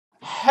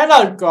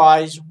Hello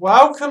guys,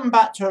 welcome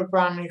back to a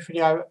brand new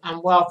video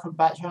and welcome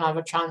back to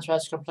another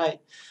Transfers Complete.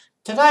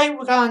 Today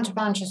we're going to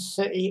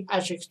Manchester City,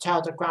 as you can tell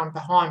the ground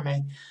behind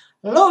me.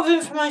 A lot of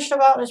information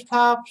about this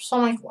player,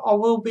 something I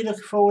will be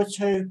looking forward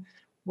to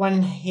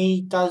when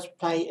he does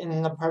play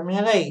in the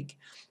Premier League.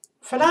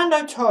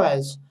 Fernando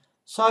Torres.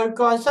 So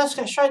guys, let's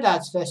get straight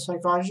down to this. So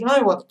guys, you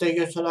know what to do.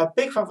 Go to the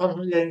big fat fun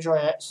if you enjoy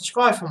it.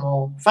 Subscribe for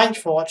more.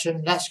 Thanks for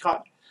watching. Let's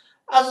go.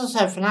 As I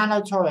said,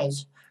 Fernando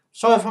Torres.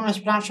 Sorry if I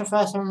mispronounced your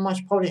first name, I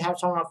must probably have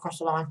someone across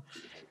the line.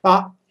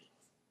 But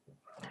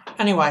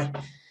anyway,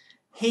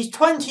 he's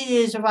 20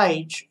 years of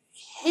age.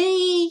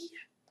 20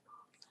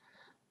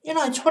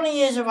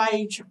 years of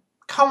age,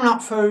 coming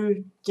up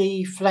through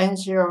the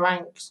Valencia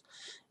ranks.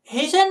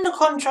 His end of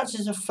contract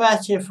is the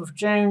 30th of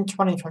June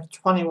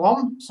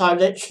 2021, so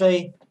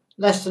literally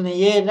less than a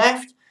year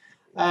left.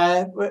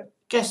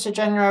 Guess of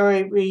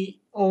January,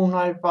 we all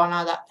know by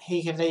now that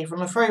he could leave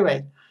on a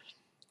free-week.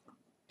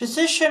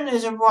 Position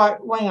is a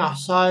right winger,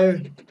 so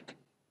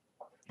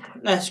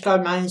let's go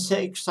Man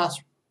City because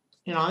that's,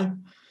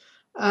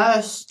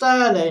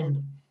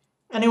 Sterling.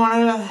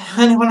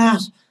 Anyone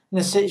else in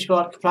the City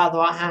squad could play the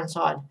right hand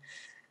side.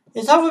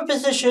 His other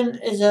position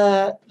is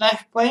a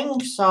left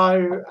wing,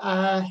 so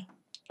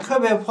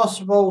could be a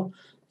possible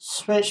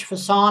switch for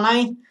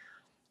Sane.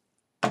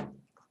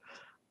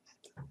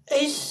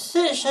 His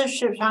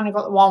citizenship's only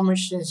got the one,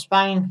 which is in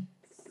Spain.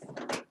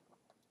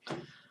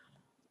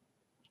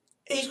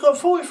 He's got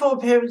 44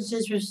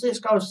 appearances with 6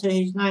 goals to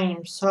his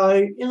name,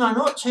 so,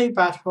 not too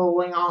bad for a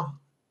winger,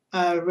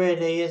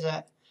 really, is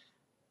it?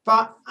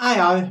 But,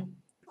 ayo,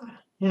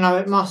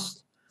 it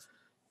must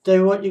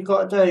do what you've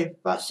got to do.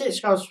 But 6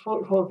 goals,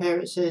 44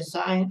 appearances,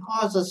 that ain't,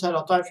 as I said,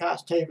 I don't think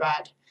that's too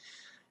bad.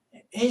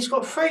 He's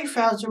got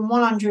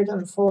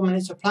 3,104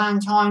 minutes of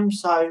playing time,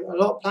 so a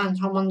lot of playing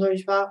time under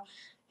his belt.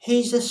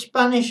 He's a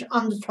Spanish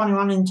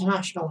under-21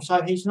 international,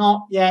 so he's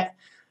not yet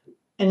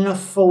in the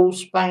full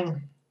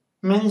Spain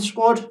men's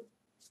squad.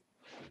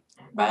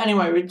 But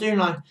anyway, we do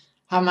know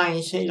how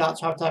Man City like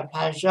to have their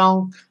players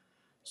young,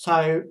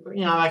 so they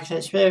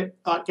can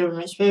give them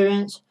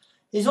experience.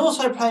 He's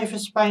also played for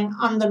Spain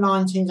under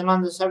 19s and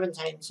under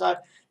 17s, so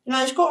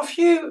he's got a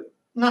few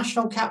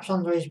national caps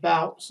under his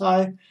belt.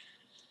 So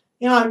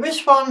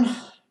this one,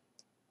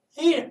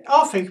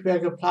 I think he'd be a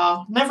good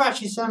player. Never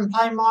actually seen him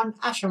play mine.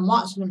 Ashton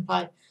might have seen him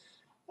play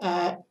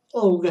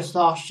August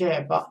last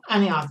year, but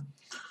anyway.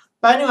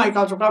 But anyway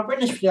guys, I've got to bring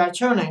this video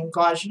to an end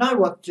guys. You know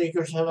what to do,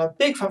 go to the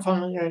big fat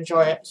fun and you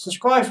enjoy it.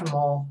 Subscribe for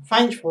more.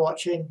 Thanks for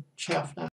watching. Cheers now.